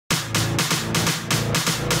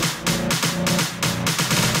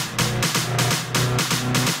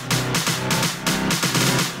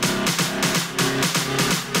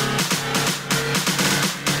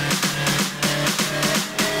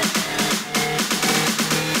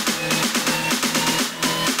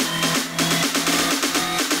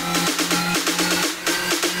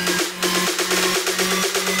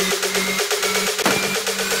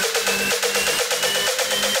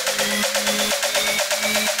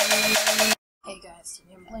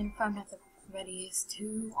today I'm playing Fnaf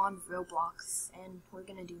 2 on Roblox, and we're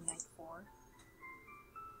gonna do night 4.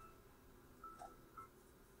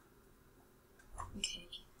 Okay.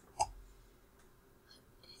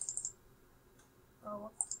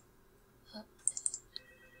 Oh.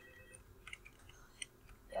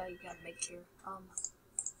 Yeah, you gotta make sure.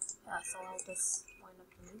 Yeah, so I'll just wind up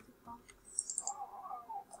the music box.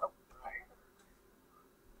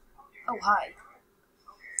 Oh, hi.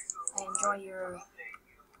 I enjoy your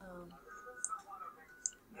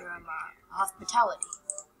hospitality.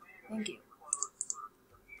 Thank you.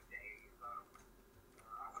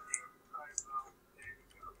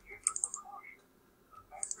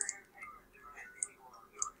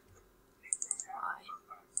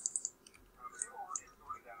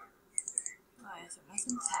 So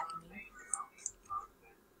nothing's happening.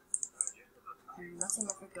 And nothing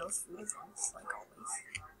ever goes through the fence, like always.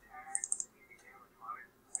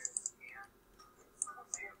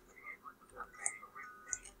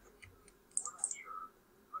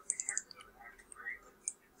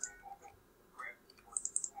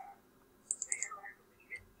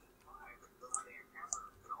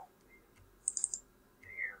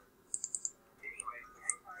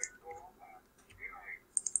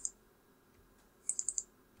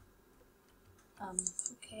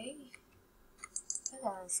 Okay. That's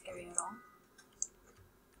not scary at all.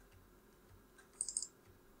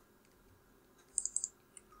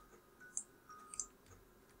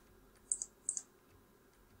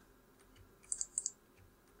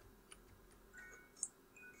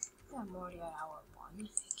 Yeah, I'm already at hour 1. It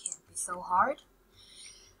can't be so hard.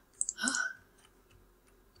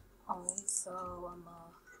 Alright, so,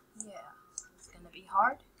 yeah, it's gonna be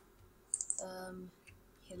hard.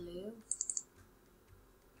 Hello?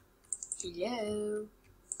 Hello?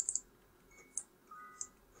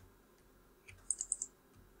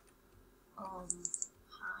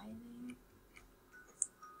 Hi there?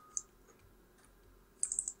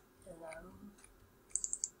 Hello?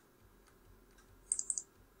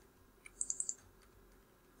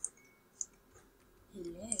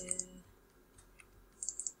 Hello?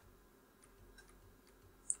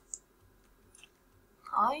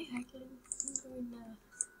 Hi, I can go now.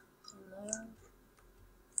 Hello?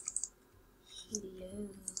 Hello?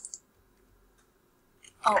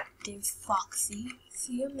 Oh, there's Foxy,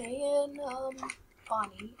 Fiume, and,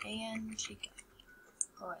 Bonnie, and Chica.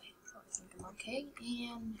 Alright, so I think I'm okay,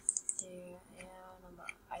 and there, and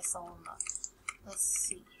I saw him, let's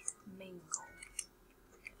see, Mangle.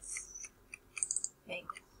 Yes.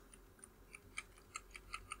 Mangle.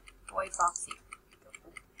 Boy, Foxy.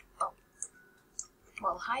 Oh.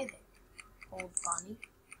 Well, hi there, old Bonnie.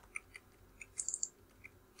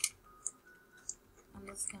 I'm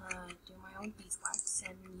just gonna do my own beeswax,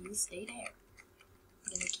 and you stay there.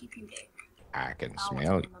 I'm gonna keep you there. I can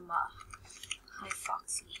smell it. Hi,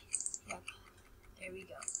 Foxy. Yep. There we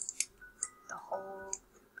go. The whole...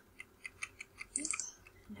 Yep.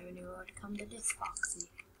 Never knew I would come to this, Foxy.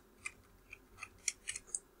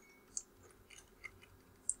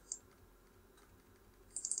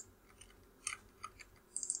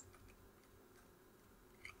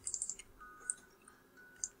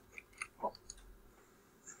 Oh.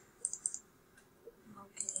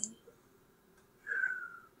 Okay.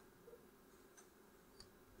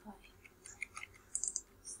 Hi.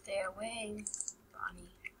 Stay away,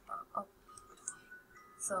 Bonnie. Oh.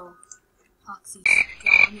 So, Foxy's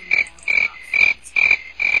gone now.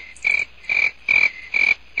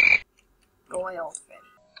 Go away, old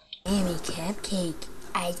Freddy. Amy Cupcake,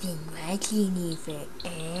 I've been watching you for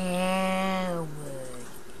hours.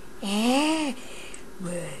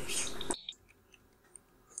 Hours.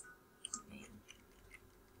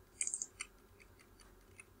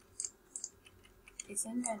 They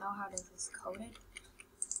think I know how this is coded.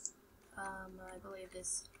 I believe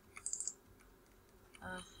this. I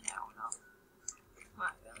don't know. I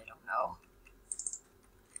really don't know.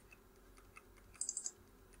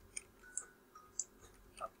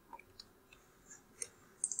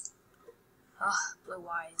 Blue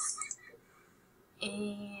eyes.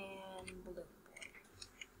 And blue boy.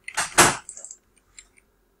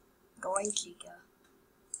 Go away, Chica.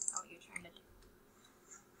 Oh, you're trying to do.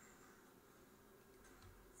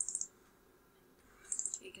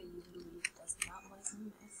 Chica usually does not like a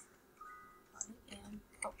mess. And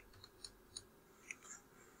oh.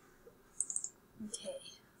 Okay.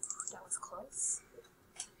 That was close.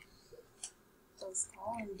 Close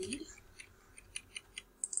call indeed.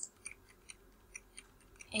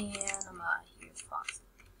 And here's Foxy.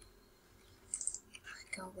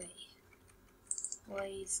 Go away.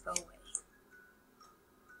 Please go away.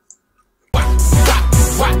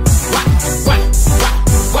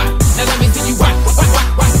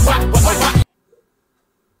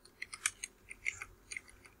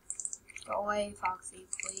 away, Foxy,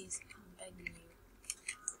 please. I'm begging you.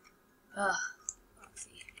 Ugh,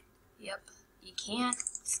 Foxy. Yep, you can't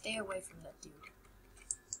stay away from that dude.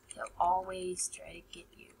 He'll always try to get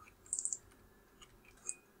you.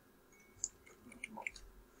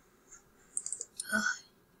 Ugh,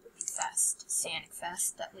 be fast. Sand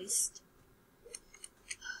fast, at least.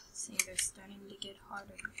 See, they're starting to get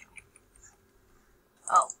harder now.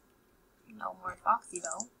 Oh, no more Foxy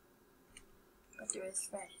though. But there is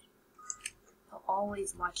Fred. He'll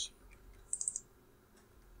always watch you.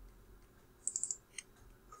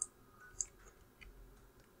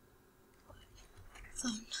 So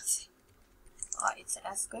nothing. Alright, so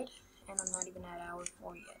that's good. And I'm not even at hour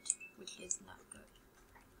 4 yet, which is not good.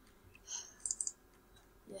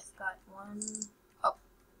 Just got one. Oh,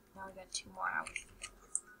 now I got 2 more hours.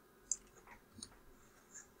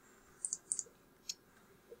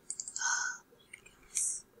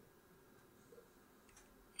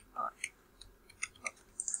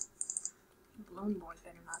 Balloon boy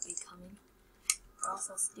better not be coming, or else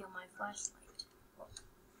I'll steal my flashlight. Well,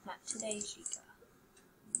 not today, Chica.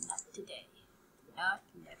 Not today. Not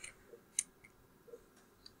never.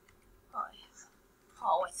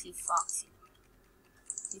 Oh, I see Foxy.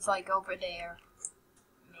 He's like over there.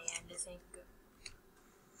 Man, this ain't good.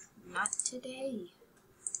 Not today.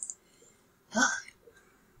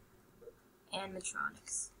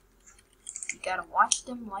 Animatronics. You gotta watch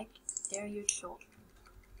them like they're your children,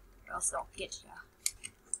 or else they'll get ya.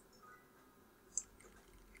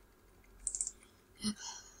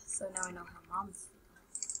 So now I know how moms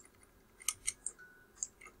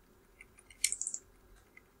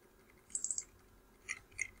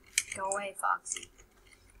feel. Go away, Foxy.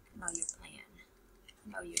 Know your plan.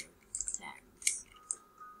 Know your plans.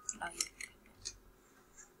 Know your plan.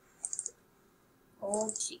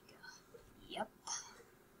 Old Chica. Yep.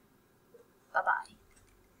 Bye-bye.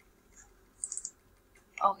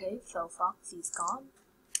 Okay, so Foxy's gone.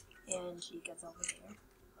 And Chica's over there.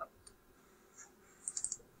 Oh.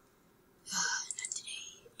 Not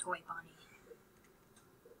today. Toy Bunny.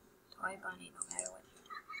 Toy Bunny, no matter what you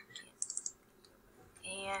do.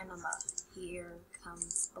 And here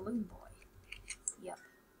comes Balloon Boy. Yep.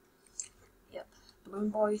 Yep. Balloon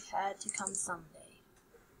Boy had to come someday.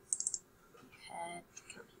 He had to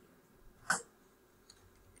come here.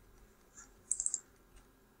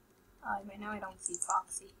 Right now I don't see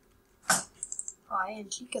Foxy. Alright,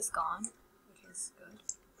 and Chica's gone, which is good.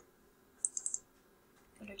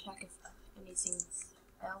 Better check if anything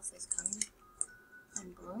else is coming.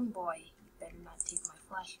 And Balloon Boy, you better not take my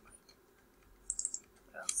flashlight.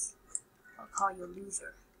 Or else I'll call you a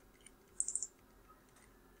loser.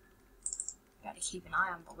 Gotta keep an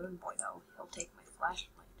eye on Balloon Boy though. He'll take my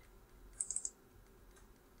flashlight.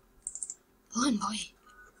 Balloon Boy!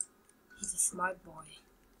 He's a smart boy.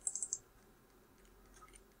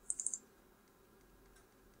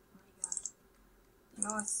 Oh my god. You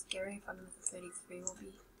know how scary Fnaf 33 will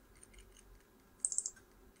be?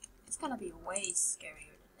 It's gonna be way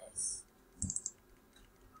scarier than this.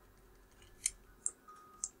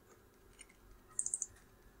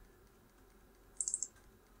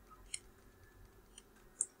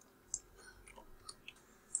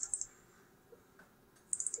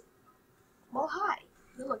 Well, hi.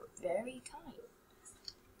 You look very kind.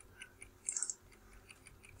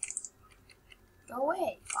 Go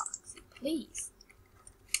away, Foxy, please.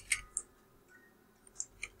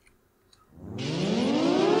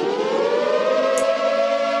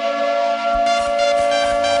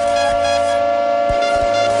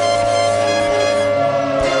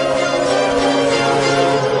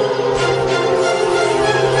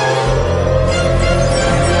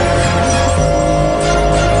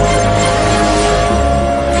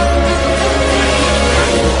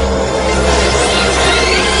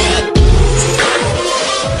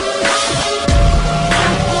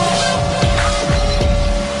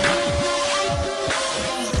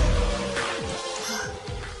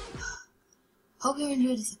 Hope you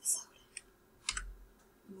enjoyed this episode.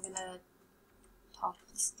 I'm gonna talk to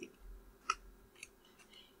this dude.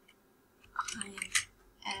 I am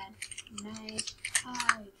at night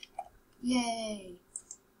 5. Yay!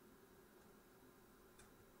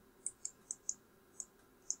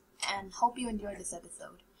 And hope you enjoyed this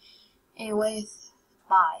episode. Anyways,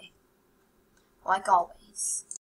 bye. Like always.